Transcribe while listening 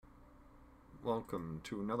Welcome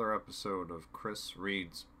to another episode of Chris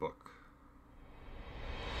Reed's Book.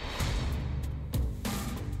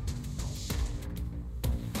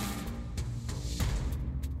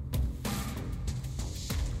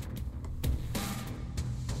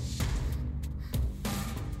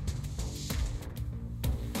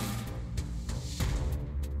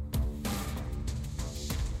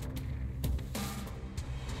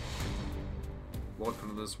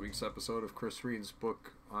 Welcome to this week's episode of Chris Reed's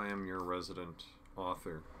Book. I am your resident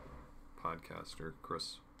author, podcaster,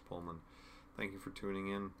 Chris Pullman. Thank you for tuning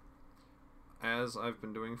in. As I've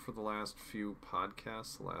been doing for the last few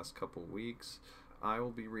podcasts, the last couple weeks, I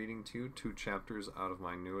will be reading to you 2 chapters out of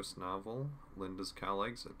my newest novel, Linda's Cal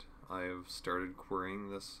Exit. I have started querying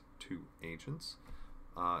this to agents.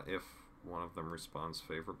 If one of them responds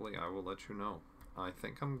favorably, I will let you know. I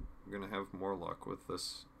think I'm going to have more luck with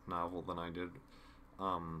this novel than I did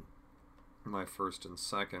my first and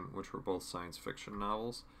second, which were both science fiction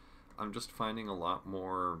novels. I'm just finding a lot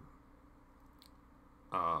more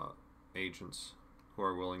agents who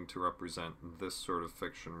are willing to represent this sort of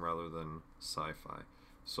fiction rather than sci-fi.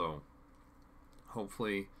 So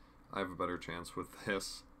hopefully I have a better chance with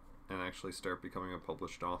this and actually start becoming a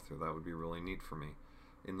published author. That would be really neat for me.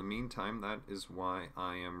 In the meantime, that is why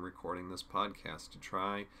I am recording this podcast, to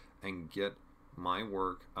try and get my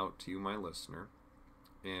work out to you, my listener,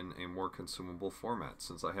 in a more consumable format.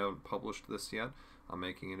 Since I haven't published this yet, I'm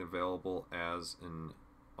making it available as an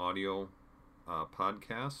audio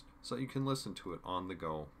podcast, so you can listen to it on the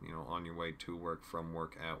go, on your way to work, from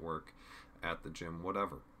work, at the gym,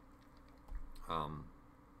 whatever.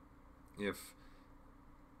 If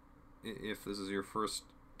this is your first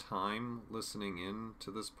time listening in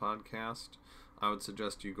to this podcast, I would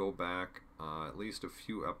suggest you go back at least a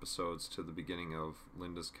few episodes to the beginning of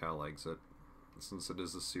Linda's Cal Exit. Since it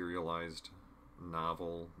is a serialized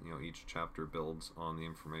novel, each chapter builds on the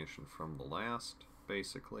information from the last,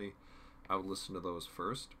 basically. I would listen to those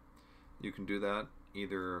first. You can do that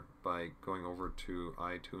either by going over to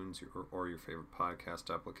iTunes or your favorite podcast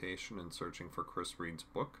application and searching for Chris Reed's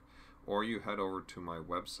Book, or you head over to my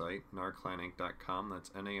website, narclaninc.com. That's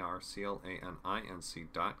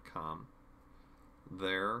narclaninc.com.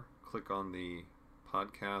 There, click on the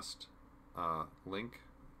podcast link.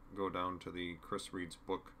 Go down to the Chris Reed's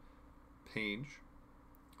Book page,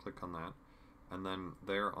 click on that, and then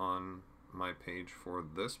there on my page for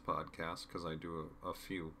this podcast, because I do a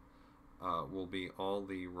few, will be all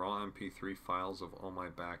the raw MP3 files of all my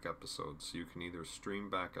back episodes. So you can either stream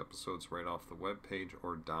back episodes right off the web page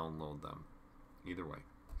or download them. Either way.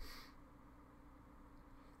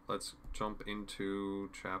 Let's jump into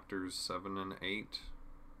chapters 7 and 8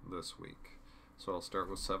 this week. So I'll start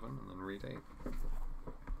with 7 and then read 8.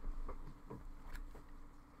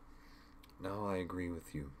 "Now I agree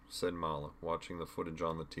with you," said Mala, watching the footage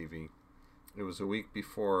on the TV. It was a week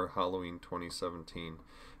before Halloween 2017,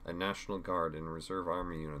 and National Guard and Reserve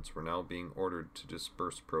Army units were now being ordered to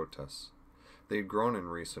disperse protests. They had grown in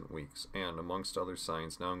recent weeks, and, amongst other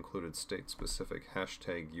signs, now included state-specific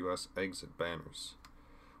 #USExit banners.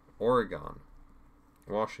 Oregon,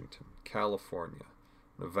 Washington, California,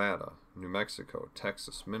 Nevada, New Mexico,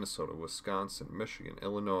 Texas, Minnesota, Wisconsin, Michigan,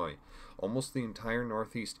 Illinois, almost the entire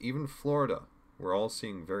Northeast, even Florida, were all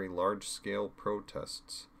seeing very large-scale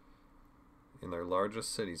protests in their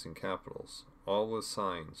largest cities and capitals, all with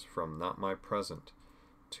signs from "Not My Present"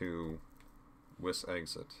 to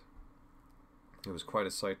 "WisExit." It was quite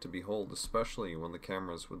a sight to behold, especially when the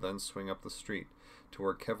cameras would then swing up the street to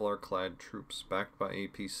where Kevlar-clad troops, backed by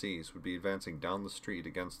APCs, would be advancing down the street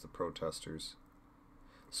against the protesters.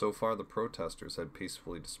 So far, the protesters had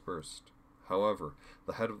peacefully dispersed. However,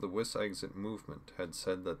 the head of the WisExit movement had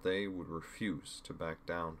said that they would refuse to back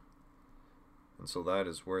down. And so that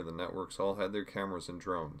is where the networks all had their cameras and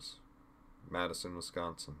drones. Madison,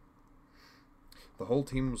 Wisconsin. The whole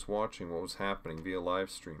team was watching what was happening via live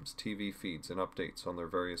streams, TV feeds, and updates on their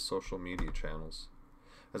various social media channels.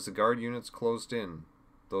 As the guard units closed in,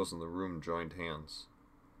 those in the room joined hands.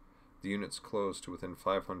 The units closed to within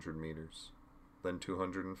 500 meters. Then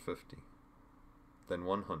 250, then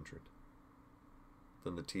 100.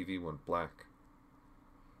 Then the TV went black.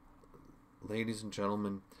 "Ladies and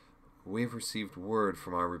gentlemen, we've received word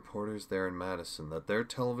from our reporters there in Madison that their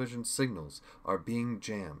television signals are being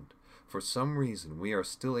jammed. For some reason, we are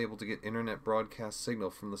still able to get internet broadcast signal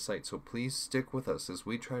from the site, so please stick with us as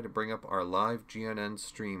we try to bring up our live GNN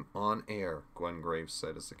stream on air," Gwen Graves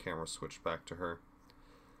said as the camera switched back to her.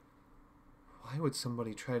 "Why would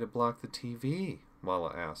somebody try to block the TV?"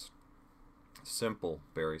 Mala asked. "Simple,"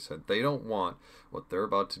 Barry said. "They don't want what they're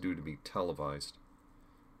about to do to be televised."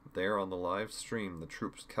 There on the live stream, the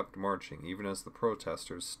troops kept marching, even as the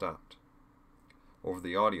protesters stopped. Over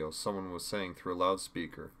the audio, someone was saying through a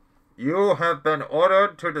loudspeaker, "You have been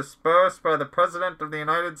ordered to disperse by the President of the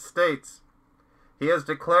United States. He has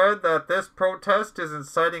declared that this protest is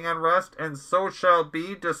inciting unrest, and so shall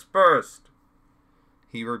be dispersed."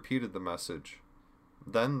 He repeated the message.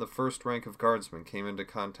 Then the first rank of guardsmen came into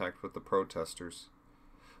contact with the protesters.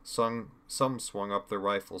 Some swung up their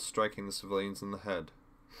rifles, striking the civilians in the head.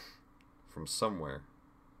 From somewhere,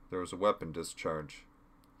 there was a weapon discharge.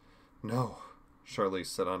 "No," Charlize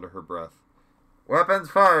said under her breath. "Weapons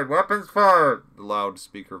fired! Weapons fired!" the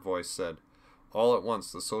loudspeaker voice said. All at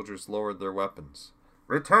once, the soldiers lowered their weapons.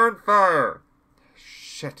 "Return fire!"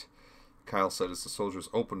 "Shit," Kyle said as the soldiers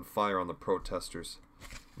opened fire on the protesters.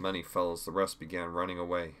 Many fell as the rest began running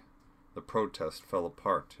away. The protest fell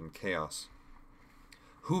apart in chaos.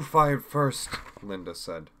 "Who fired first?" Linda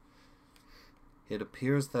said. "It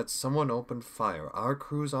appears that someone opened fire. Our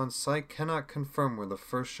crews on site cannot confirm where the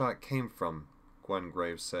first shot came from," Gwen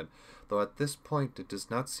Graves said, "though at this point it does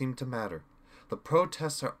not seem to matter. The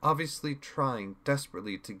protests are obviously trying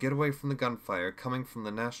desperately to get away from the gunfire coming from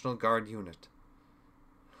the National Guard unit."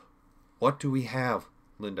 "What do we have?"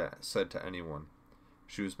 Linda said to anyone.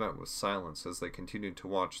 She was met with silence as they continued to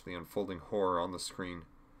watch the unfolding horror on the screen.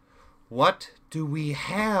 "What do we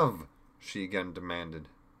have?" she again demanded.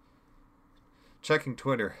 "Checking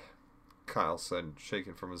Twitter," Kyle said,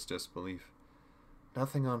 shaken from his disbelief.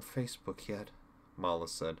 "Nothing on Facebook yet," Mala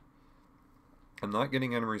said. "I'm not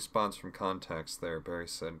getting any response from contacts there," Barry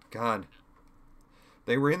said. "God,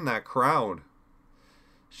 they were in that crowd."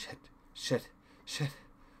 Shit,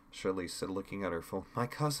 Shirley said, looking at her phone. "My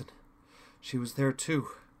cousin. She was there too."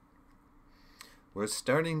 "We're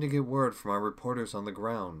starting to get word from our reporters on the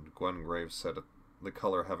ground," Gwen Graves said, the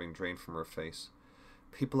color having drained from her face.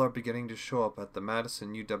 "People are beginning to show up at the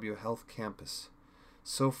Madison UW Health campus.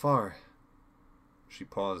 So far," she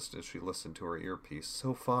paused as she listened to her earpiece,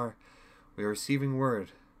 "so far, we are receiving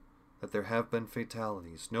word that there have been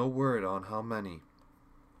fatalities. No word on how many."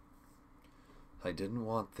 "I didn't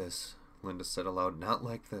want this," Linda said aloud. "Not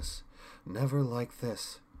like this. Never like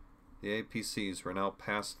this." The APCs were now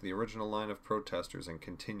past the original line of protesters and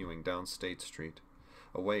continuing down State Street,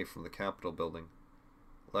 away from the Capitol building.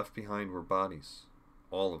 Left behind were bodies,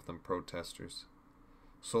 all of them protesters.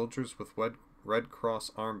 Soldiers with Red Cross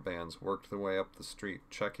armbands worked their way up the street,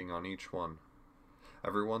 checking on each one.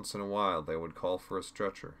 Every once in a while they would call for a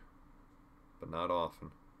stretcher, but not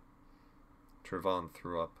often. Trevon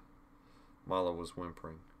threw up. Mala was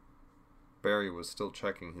whimpering. Barry was still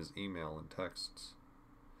checking his email and texts.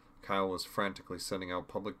 Kyle was frantically sending out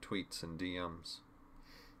public tweets and DMs.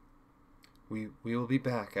 We will be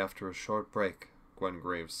back after a short break," Gwen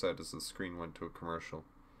Graves said as the screen went to a commercial.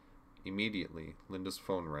 Immediately, Linda's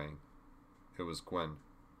phone rang. It was Gwen.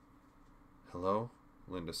 "Hello?"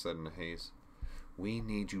 Linda said in a haze. "We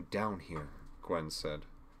need you down here," Gwen said.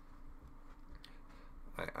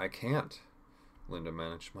 I can't," Linda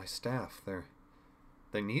managed. "My staff,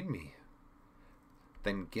 they need me."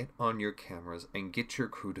 "Then get on your cameras and get your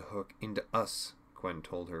crew to hook into us," Gwen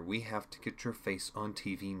told her. "We have to get your face on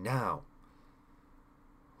TV now."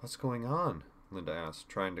 "What's going on?" Linda asked,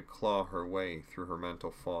 trying to claw her way through her mental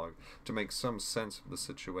fog to make some sense of the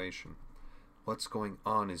situation. "What's going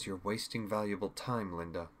on is you're wasting valuable time,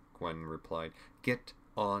 Linda," Gwen replied. "Get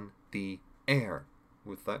on the air."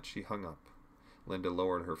 With that, she hung up. Linda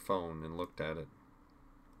lowered her phone and looked at it.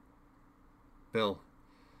 "Bill,"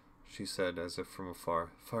 she said, as if from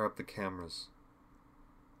afar, "fire up the cameras."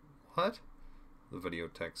 "What?" the video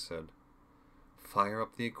text said. "Fire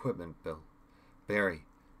up the equipment, Bill." "Barry,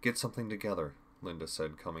 get something together," Linda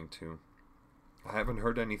said, coming to. "I haven't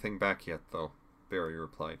heard anything back yet, though," Barry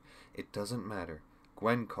replied. "It doesn't matter.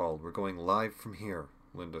 Gwen called. We're going live from here,"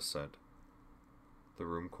 Linda said. The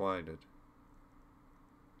room quieted.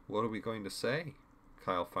 "What are we going to say?"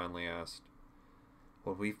 Kyle finally asked.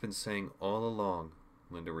 "What we've been saying all along,"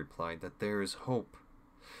 Linda replied, "that there is hope,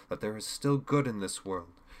 that there is still good in this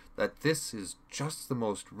world, that this is just the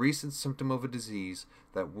most recent symptom of a disease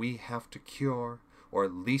that we have to cure or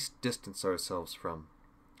at least distance ourselves from.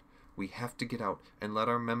 We have to get out and let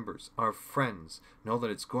our members, our friends, know that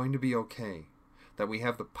it's going to be okay, that we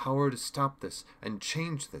have the power to stop this and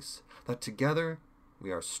change this, that together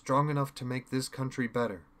we are strong enough to make this country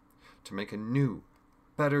better, to make a new,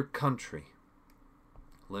 better country."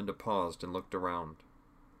 Linda paused and looked around.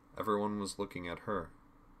 Everyone was looking at her.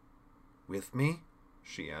 "With me?"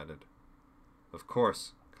 she added. "Of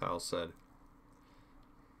course," Kyle said.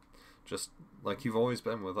 "Just like you've always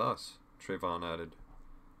been with us," Trayvon added.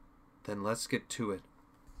 "Then let's get to it."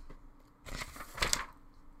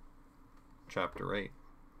 Chapter 8.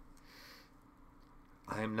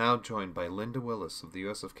 I am now joined by Linda Willis of the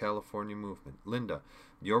U.S. of California Movement. Linda,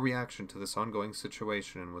 your reaction to this ongoing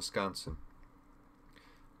situation in Wisconsin.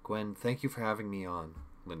 Gwen, thank you for having me on,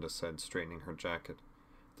 Linda said, straightening her jacket.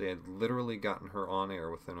 They had literally gotten her on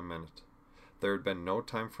air within a minute. There had been no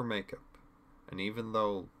time for makeup, and even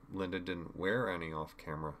though Linda didn't wear any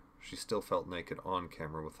off-camera, she still felt naked on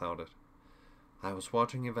camera without it. I was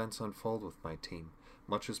watching events unfold with my team,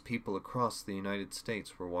 much as people across the United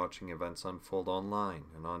States were watching events unfold online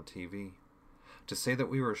and on TV. To say that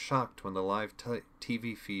we were shocked when the live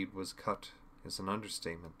TV feed was cut is an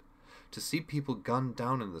understatement. To see people gunned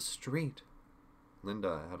down in the street.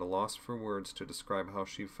 Linda had a loss for words to describe how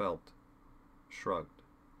she felt. Shrugged.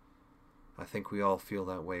 I think we all feel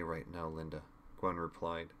that way right now, Linda, Gwen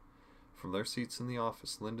replied. From their seats in the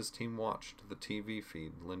office, Linda's team watched the TV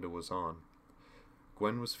feed Linda was on.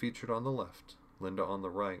 Gwen was featured on the left, Linda on the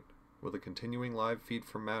right, with a continuing live feed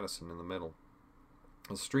from Madison in the middle.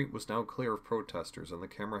 The street was now clear of protesters, and the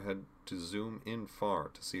camera had to zoom in far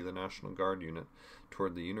to see the National Guard unit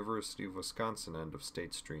toward the University of Wisconsin end of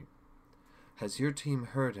State Street. Has your team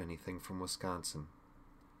heard anything from Wisconsin?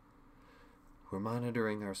 We're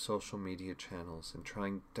monitoring our social media channels and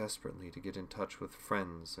trying desperately to get in touch with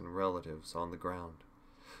friends and relatives on the ground.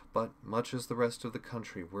 But, much as the rest of the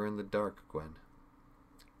country, we're in the dark, Gwen.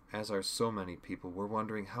 As are so many people, we're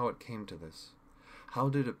wondering how it came to this. How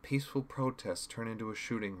did a peaceful protest turn into a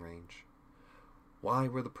shooting range? Why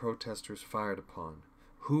were the protesters fired upon?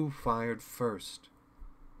 Who fired first?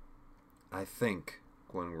 I think,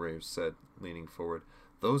 Gwen Graves said, leaning forward,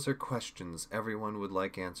 those are questions everyone would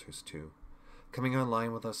like answers to. Coming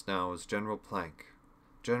online with us now is General Plank.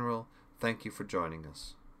 General, thank you for joining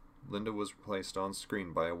us. Linda was replaced on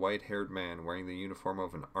screen by a white-haired man wearing the uniform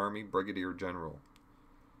of an Army Brigadier General.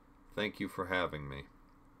 Thank you for having me.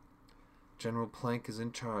 General Plank is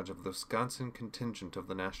in charge of the Wisconsin contingent of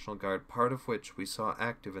the National Guard, part of which we saw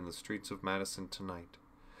active in the streets of Madison tonight.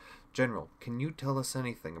 General, can you tell us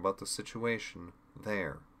anything about the situation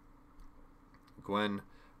there? Gwen,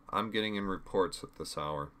 I'm getting in reports at this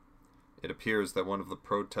hour. It appears that one of the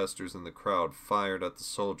protesters in the crowd fired at the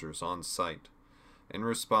soldiers on sight. In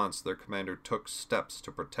response, their commander took steps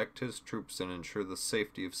to protect his troops and ensure the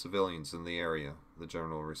safety of civilians in the area, the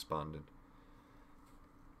general responded.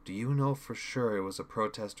 Do you know for sure it was a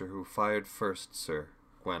protester who fired first, sir?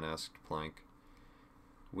 Gwen asked Plank.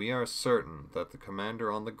 We are certain that the commander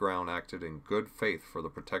on the ground acted in good faith for the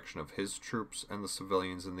protection of his troops and the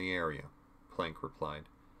civilians in the area, Plank replied.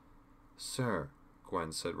 Sir,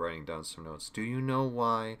 Gwen said, writing down some notes, do you know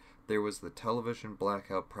why there was the television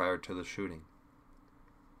blackout prior to the shooting?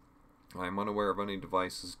 I am unaware of any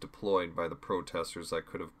devices deployed by the protesters that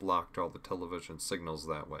could have blocked all the television signals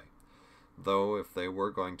that way. Though, if they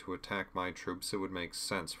were going to attack my troops, it would make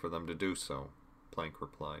sense for them to do so, Plank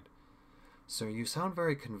replied. Sir, you sound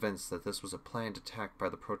very convinced that this was a planned attack by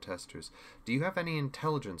the protesters. Do you have any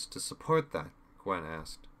intelligence to support that? Gwen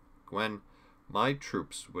asked. Gwen, my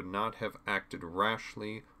troops would not have acted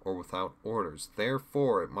rashly or without orders.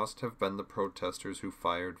 Therefore, it must have been the protesters who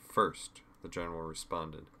fired first, the general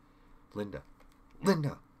responded. Linda,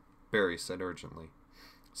 Barry said urgently.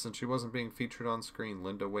 Since she wasn't being featured on screen,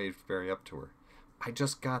 Linda waved Barry up to her. I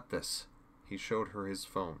just got this. He showed her his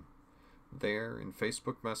phone. There, in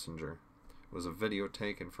Facebook Messenger, was a video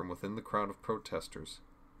taken from within the crowd of protesters.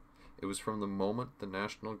 It was from the moment the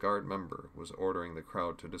National Guard member was ordering the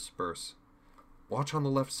crowd to disperse. Watch on the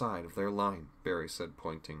left side of their line, Barry said,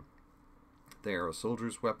 pointing. There, a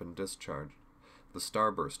soldier's weapon discharged, the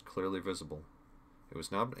starburst clearly visible. It was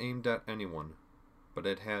not aimed at anyone, but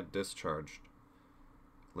it had discharged.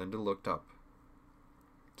 Linda looked up.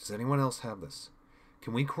 Does anyone else have this?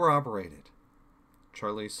 Can we corroborate it?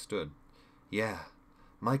 Charlie stood. Yeah,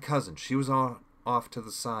 my cousin. She was off to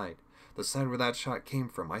the side where that shot came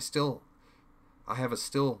from. I have a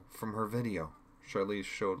still from her video. Charlize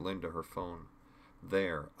showed Linda her phone.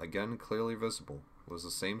 There, again clearly visible, was the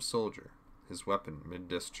same soldier, his weapon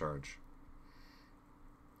mid-discharge.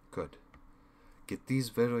 Good. Get these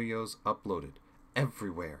videos uploaded.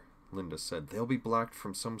 Everywhere, Linda said. They'll be blocked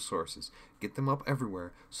from some sources. Get them up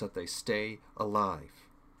everywhere so that they stay alive.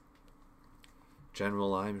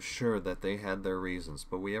 General, I'm sure that they had their reasons,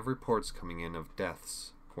 but we have reports coming in of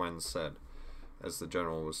deaths, Gwen said, as the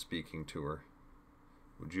general was speaking to her.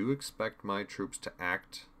 Would you expect my troops to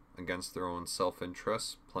act against their own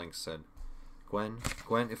self-interests? Plank said. Gwen,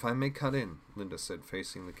 if I may cut in, Linda said,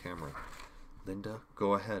 facing the camera. Linda,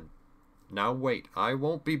 go ahead. Now wait, I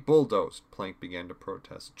won't be bulldozed, Plank began to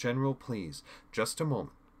protest. General, please, just a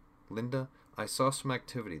moment. Linda, I saw some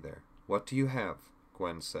activity there. What do you have?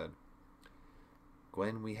 Gwen said.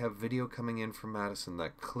 Gwen, we have video coming in from Madison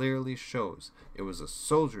that clearly shows it was a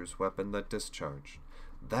soldier's weapon that discharged.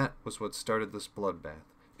 That was what started this bloodbath.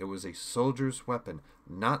 It was a soldier's weapon,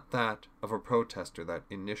 not that of a protester, that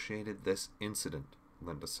initiated this incident,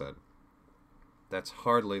 Linda said. That's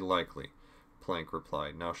hardly likely, Plank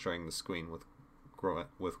replied, now sharing the screen with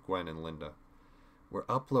Gwen and Linda. We're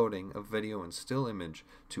uploading a video and still image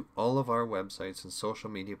to all of our websites and social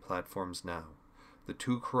media platforms now. The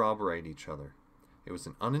two corroborate each other. It was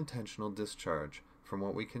an unintentional discharge from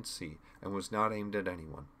what we can see and was not aimed at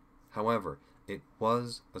anyone. However, it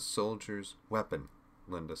was a soldier's weapon,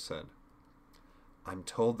 Linda said. I'm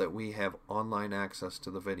told that we have online access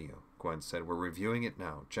to the video, Gwen said. We're reviewing it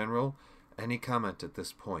now. General, any comment at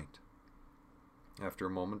this point? After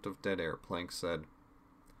a moment of dead air, Plank said,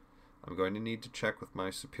 I'm going to need to check with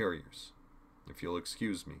my superiors, if you'll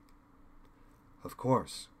excuse me. Of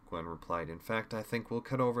course, Gwen replied. In fact, I think we'll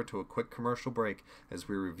cut over to a quick commercial break as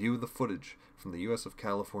we review the footage from the U.S. of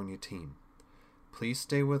California team. Please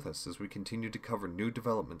stay with us as we continue to cover new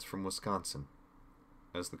developments from Wisconsin.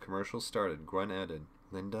 As the commercial started, Gwen added,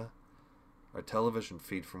 Linda, our television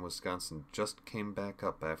feed from Wisconsin just came back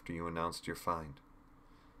up after you announced your find.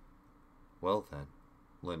 Well then,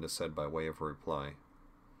 Linda said by way of a reply.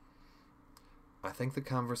 I think the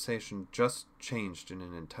conversation just changed in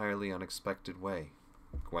an entirely unexpected way,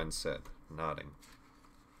 Gwen said, nodding.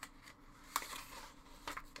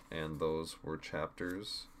 And those were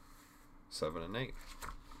chapters 7 and 8.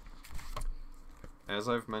 As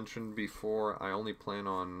I've mentioned before, I only plan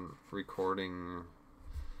on recording,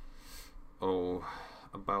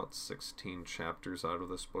 about 16 chapters out of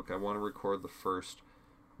this book. I want to record the first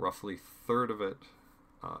roughly third of it,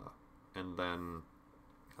 and then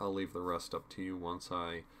I'll leave the rest up to you once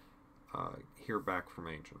I hear back from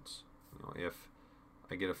agents. If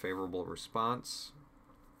I get a favorable response,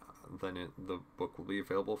 then the book will be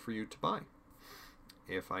available for you to buy.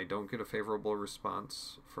 If I don't get a favorable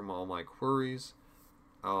response from all my queries,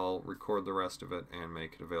 I'll record the rest of it and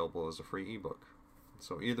make it available as a free ebook.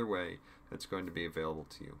 So either way, it's going to be available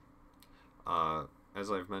to you.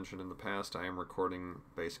 As I've mentioned in the past, I am recording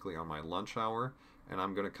basically on my lunch hour, and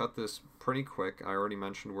I'm going to cut this pretty quick. I already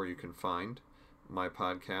mentioned where you can find my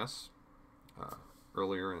podcasts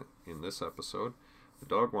earlier in this episode. The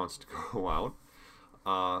dog wants to go out.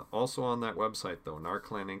 Also on that website, though,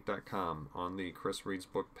 narclaninc.com, on the Chris Reads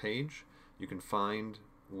Book page, you can find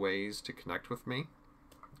ways to connect with me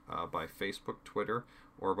by Facebook, Twitter,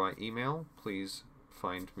 or by email. Please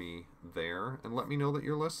find me there and let me know that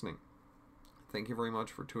you're listening. Thank you very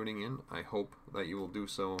much for tuning in. I hope that you will do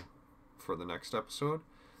so for the next episode.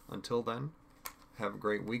 Until then, have a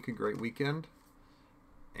great week, a great weekend,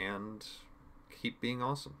 and keep being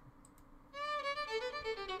awesome.